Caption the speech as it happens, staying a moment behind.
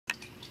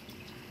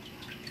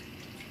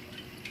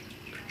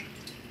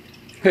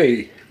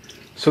Hey,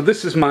 so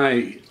this is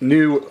my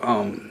new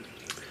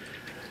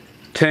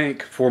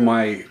tank for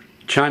my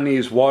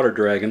Chinese water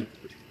dragon.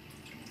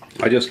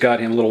 I just got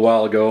him a little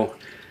while ago,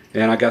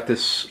 and I got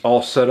this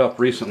all set up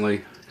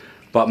recently.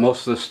 Bought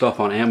most of this stuff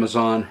on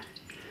Amazon,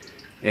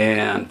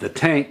 and the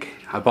tank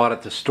I bought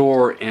at the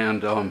store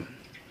and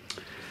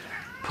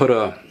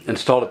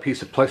installed a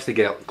piece of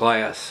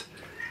plexiglass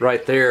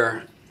right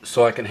there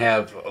so I can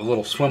have a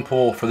little swim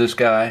pool for this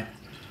guy.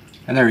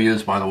 And there he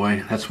is, by the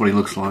way. That's what he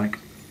looks like.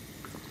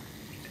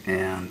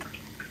 And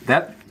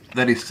that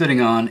he's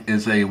sitting on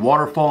is a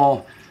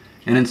waterfall,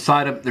 and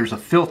inside of it there's a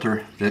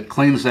filter that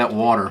cleans that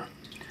water,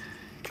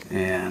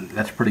 and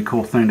that's a pretty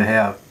cool thing to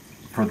have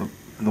for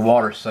the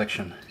water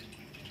section.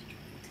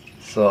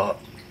 So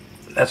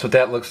that's what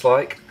that looks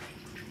like.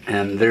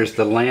 And there's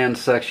the land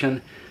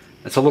section.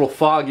 It's a little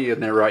foggy in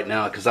there right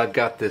now because I've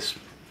got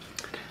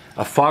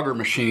a fogger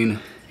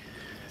machine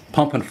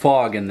pumping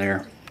fog in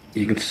there.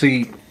 You can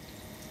see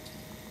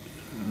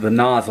the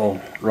nozzle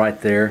right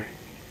there,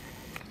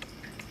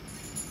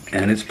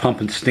 and it's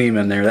pumping steam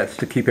in there. That's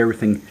to keep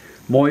everything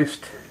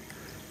moist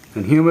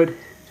and humid.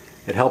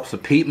 It helps the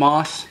peat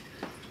moss,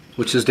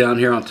 which is down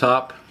here on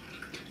top.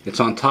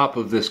 It's on top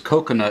of this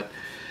coconut,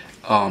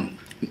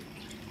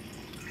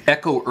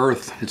 Eco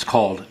Earth it's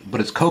called, but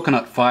it's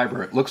coconut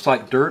fiber. It looks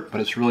like dirt, but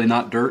it's really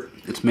not dirt.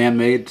 It's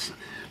man-made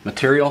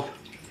material.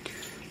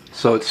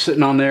 So it's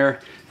sitting on there.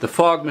 The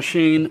fog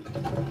machine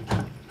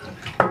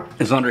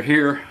is under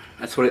here.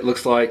 That's what it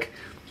looks like.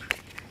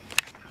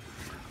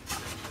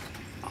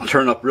 I'll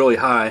turn it up really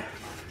high,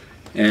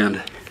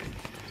 and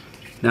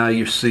now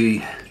you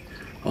see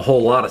a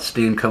whole lot of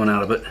steam coming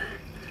out of it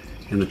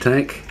in the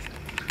tank,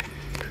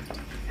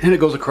 and it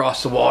goes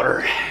across the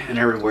water and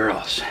everywhere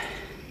else.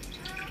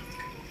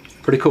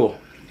 Pretty cool.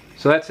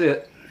 So that's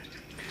it.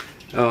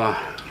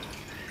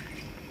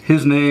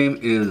 His name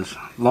is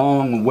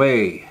Long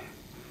Wei,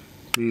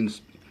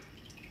 means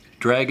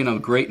dragon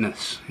of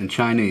greatness in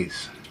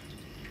Chinese.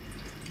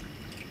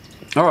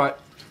 Alright,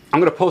 I'm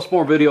going to post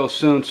more videos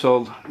soon,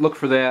 so look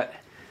for that.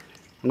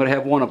 I'm going to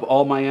have one of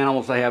all my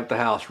animals I have at the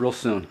house real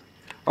soon.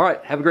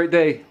 Alright, have a great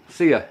day.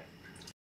 See ya.